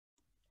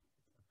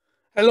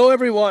Hello,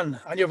 everyone,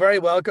 and you're very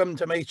welcome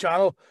to my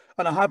channel.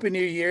 And a happy new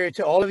year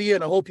to all of you.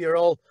 And I hope you're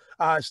all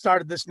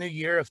started this new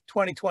year of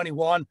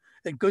 2021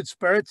 in good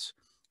spirits.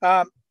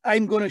 I'm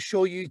going to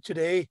show you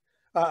today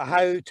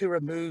how to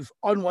remove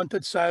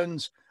unwanted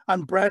sounds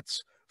and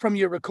breaths from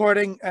your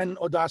recording in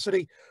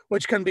Audacity,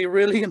 which can be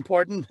really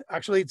important.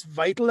 Actually, it's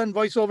vital in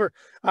voiceover,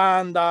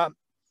 and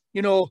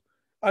you know,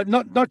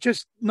 not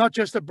just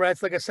the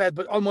breath, like I said,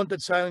 but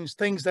unwanted sounds,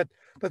 things that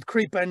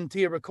creep into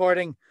your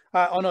recording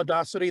on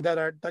Audacity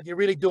that you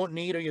really don't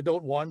need or you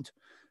don't want.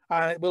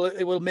 It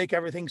will make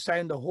everything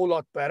sound a whole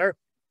lot better.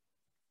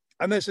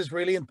 And this is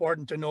really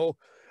important to know.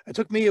 It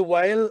took me a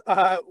while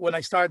when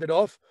I started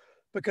off,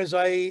 because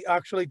I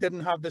actually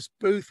didn't have this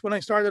booth when I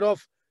started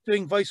off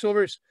doing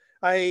voiceovers.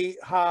 I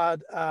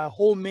had a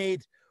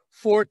homemade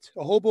fort,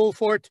 a hobo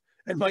fort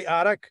in my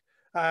attic,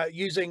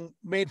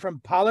 made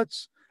from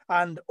pallets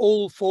and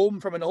old foam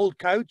from an old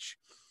couch,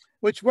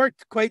 which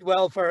worked quite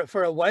well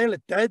for a while.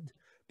 It did.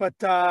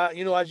 But,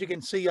 as you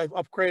can see, I've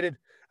upgraded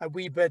a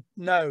wee bit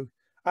now.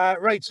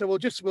 Right, so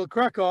we'll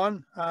crack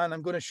on, and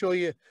I'm going to show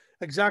you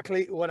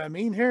exactly what I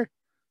mean here.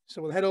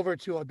 So we'll head over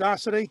to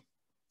Audacity.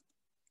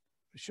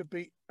 It should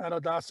be at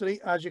Audacity.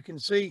 As you can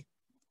see,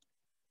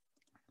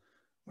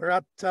 we're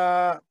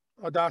at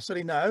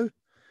Audacity now.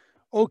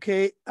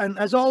 Okay, and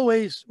as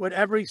always, with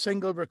every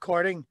single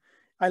recording,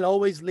 I'll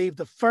always leave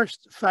the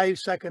first 5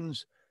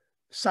 seconds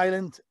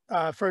silent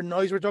for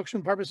noise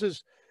reduction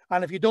purposes.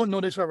 And if you don't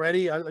know this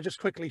already, I'll just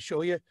quickly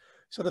show you.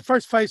 So the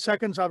first 5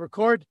 seconds I'll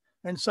record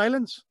in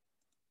silence.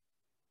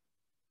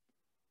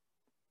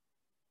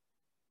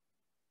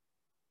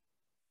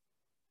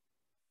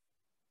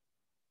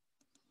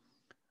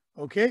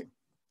 Okay,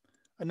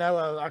 and now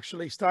I'll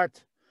actually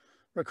start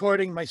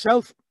recording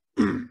myself.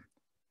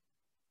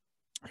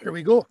 Here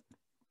we go.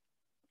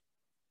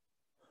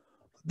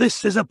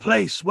 This is a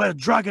place where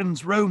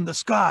dragons roam the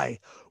sky,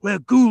 where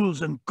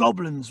ghouls and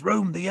goblins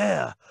roam the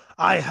air.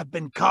 I have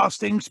been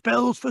casting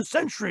spells for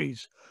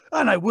centuries,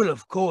 and I will,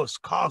 of course,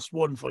 cast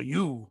one for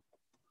you.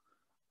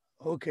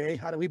 Okay,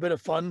 had a wee bit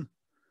of fun.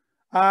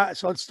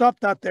 So I'll stop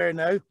that there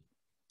now.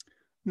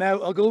 Now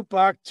I'll go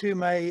back to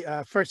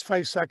my first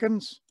 5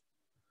 seconds.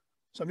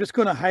 So I'm just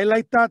going to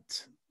highlight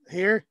that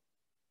here.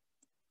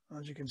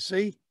 As you can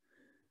see,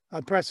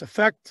 I'll press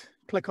Effect,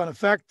 click on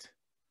Effect,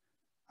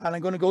 and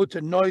I'm going to go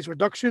to Noise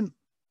Reduction.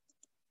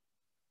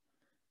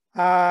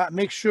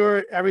 Make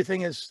sure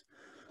everything is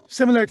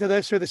similar to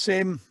this or the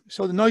same.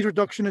 So the noise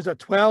reduction is at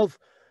 12,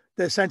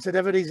 the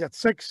sensitivity is at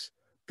 6,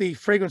 the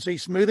frequency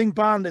smoothing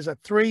band is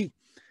at 3,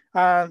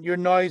 and your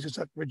noise is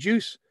at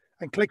Reduce,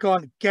 and click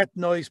on Get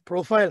Noise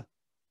Profile.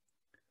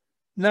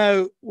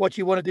 Now, what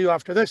you want to do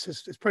after this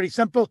is pretty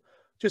simple.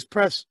 Just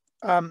press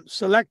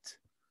Select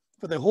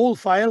for the whole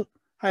file,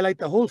 highlight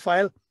the whole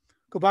file,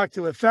 go back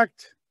to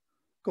Effect,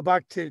 go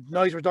back to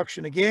Noise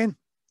Reduction again,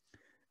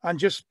 and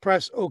just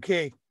press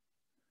OK.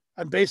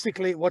 And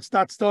basically what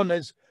that's done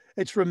is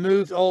it's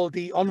removed all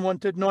the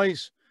unwanted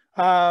noise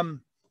that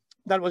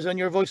was in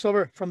your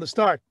voiceover from the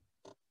start.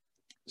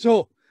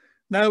 So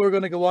now we're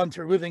going to go on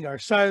to removing our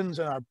sounds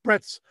and our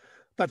breaths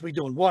that we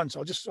don't want.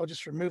 So I'll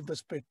just remove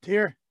this bit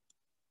here.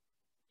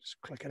 Just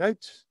click it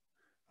out.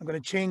 I'm going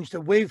to change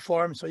the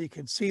waveform so you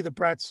can see the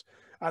breaths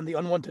and the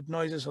unwanted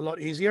noises a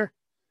lot easier.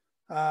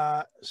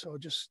 So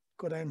just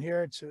go down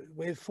here to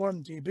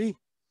waveform dB.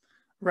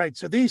 Right,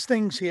 so these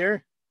things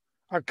here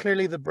are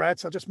clearly the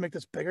breaths. I'll just make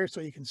this bigger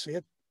so you can see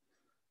it.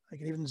 I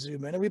can even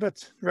zoom in a wee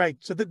bit. Right,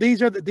 so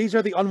these are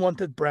the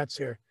unwanted breaths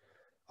here.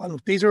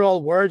 These are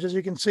all words, as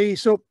you can see.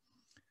 So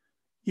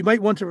you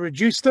might want to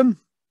reduce them,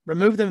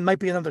 remove them. It might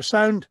be another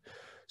sound.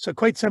 So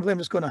quite simply, I'm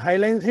just going to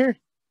highlight it here,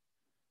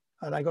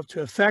 and I go up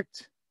to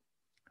Effect,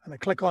 and I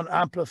click on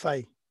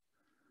Amplify.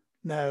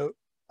 Now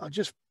I'll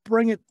just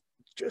bring it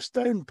just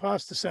down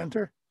past the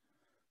center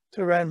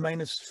to around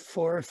 -4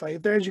 or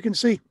 5 there, as you can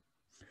see.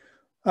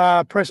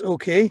 Press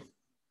OK.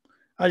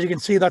 As you can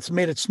see, that's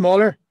made it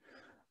smaller.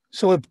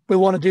 So we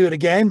want to do it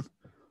again.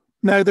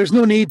 Now, there's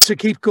no need to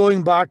keep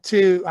going back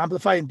to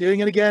Amplify and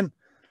doing it again.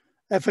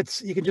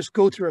 You can just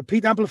go to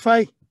Repeat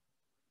Amplify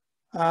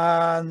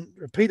and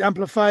Repeat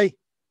Amplify.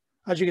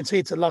 As you can see,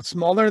 it's a lot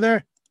smaller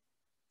there.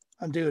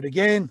 And do it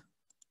again.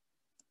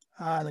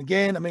 And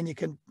again, I mean, you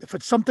can, if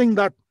it's something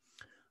that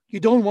you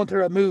don't want to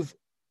remove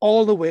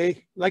all the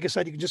way, like I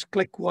said, you can just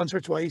click once or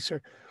twice,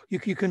 or you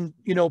can,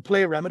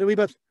 play around with it a wee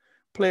bit,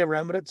 play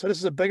around with it. So this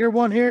is a bigger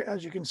one here,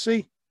 as you can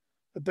see,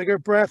 a bigger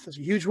breath is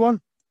a huge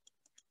one.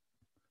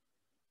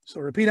 So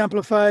repeat,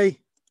 amplify,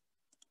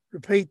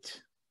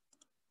 repeat,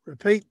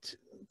 repeat,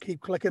 keep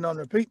clicking on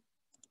repeat.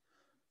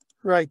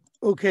 Right,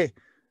 okay.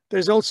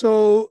 There's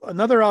also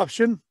another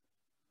option,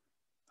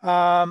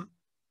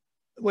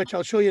 which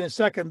I'll show you in a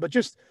second, but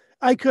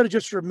I could have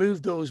just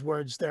removed those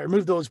words there,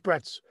 removed those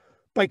breaths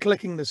by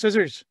clicking the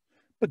scissors,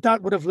 but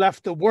that would have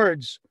left the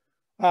words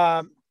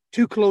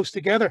too close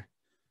together,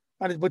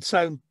 and it would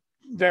sound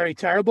very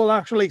terrible,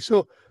 actually.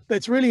 So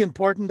it's really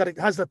important that it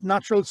has that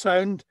natural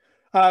sound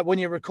when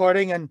you're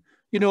recording, and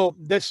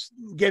this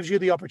gives you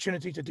the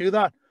opportunity to do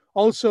that.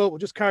 Also, we'll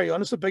just carry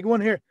on. It's a big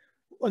one here.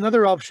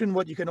 another option,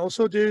 what you can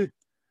also do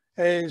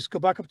is go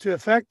back up to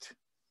effect,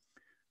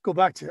 go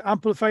back to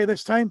amplify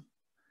this time,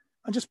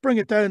 and just bring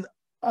it down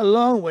a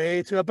long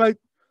way to about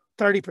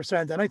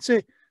 30%. And I'd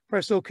say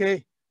press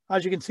OK.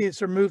 As you can see,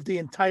 it's removed the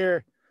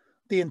entire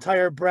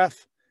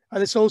breath.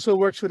 And this also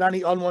works with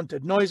any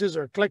unwanted noises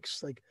or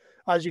clicks. Like,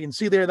 as you can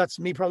see there, that's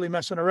me probably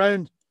messing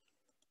around.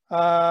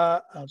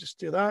 I'll just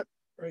do that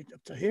right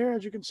up to here,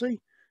 as you can see,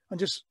 and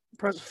just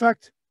press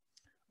effect,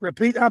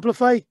 repeat,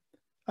 amplify,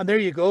 and there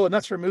you go. And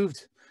that's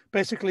removed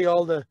basically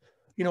all the,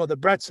 the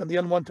breaths and the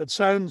unwanted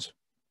sounds.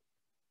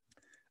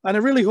 And I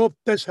really hope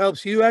this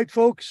helps you out,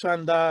 folks.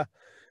 And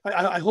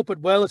I hope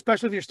it will,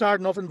 especially if you're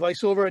starting off in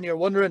voiceover and you're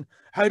wondering,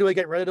 how do I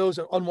get rid of those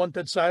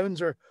unwanted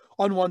sounds or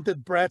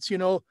unwanted breaths,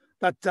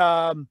 that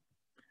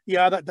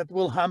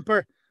will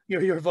hamper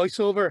your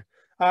voiceover.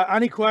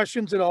 Any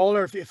questions at all,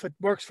 or if it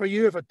works for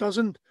you, if it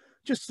doesn't,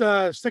 just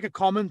stick a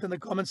comment in the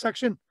comment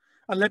section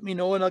and let me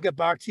know, and I'll get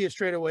back to you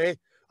straight away.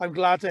 I'm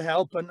glad to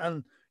help, and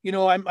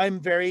I'm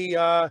very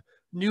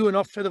new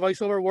enough to the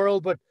voiceover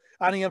world, but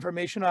any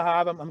information I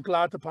have, I'm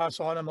glad to pass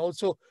on. I'm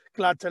also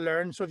glad to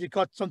learn. So if you've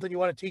got something you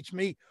want to teach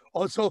me,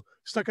 also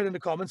stick it in the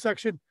comment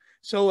section.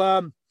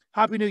 So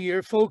Happy New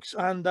Year, folks,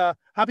 and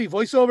happy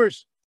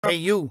voiceovers. Hey,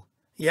 you.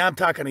 Yeah, I'm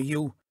talking to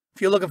you.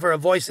 If you're looking for a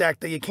voice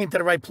actor, you came to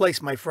the right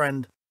place, my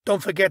friend.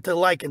 Don't forget to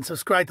like and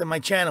subscribe to my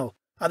channel.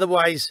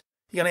 Otherwise,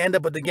 you're going to end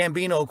up with the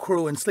Gambino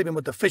crew and sleeping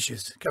with the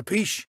fishes.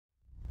 Capiche?